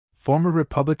former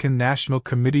Republican National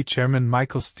Committee Chairman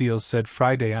Michael Steele said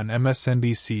Friday on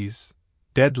MSNBC's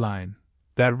Deadline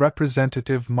that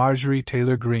Representative Marjorie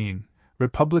Taylor Greene,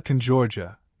 Republican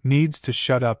Georgia, needs to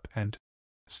shut up and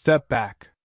step back.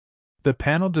 The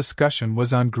panel discussion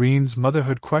was on Greene's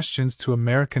motherhood questions to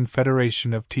American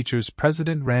Federation of Teachers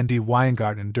President Randy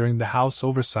Weingarten during the House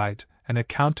Oversight and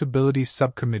Accountability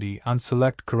Subcommittee on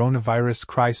Select Coronavirus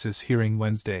Crisis hearing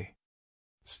Wednesday.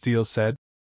 Steele said,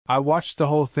 "I watched the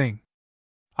whole thing.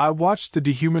 I watched the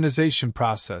dehumanization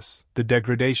process, the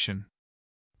degradation.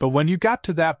 But when you got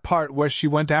to that part where she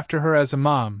went after her as a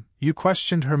mom, you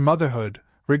questioned her motherhood,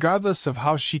 regardless of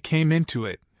how she came into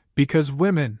it, because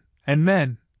women, and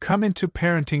men, come into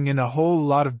parenting in a whole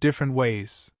lot of different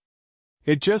ways.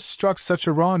 It just struck such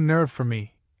a raw nerve for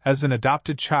me, as an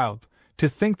adopted child, to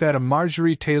think that a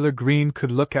Marjorie Taylor Greene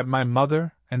could look at my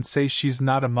mother and say she's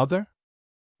not a mother?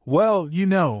 Well, you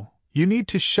need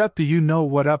to shut the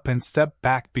you-know-what up and step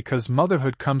back because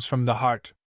motherhood comes from the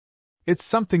heart. It's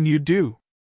something you do.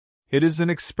 It is an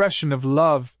expression of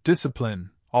love,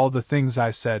 discipline, all the things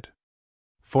I said.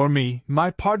 For me,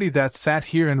 my party that sat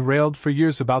here and railed for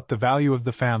years about the value of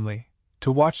the family,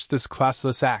 to watch this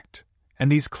classless act,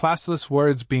 and these classless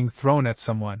words being thrown at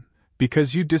someone,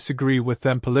 because you disagree with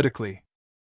them politically,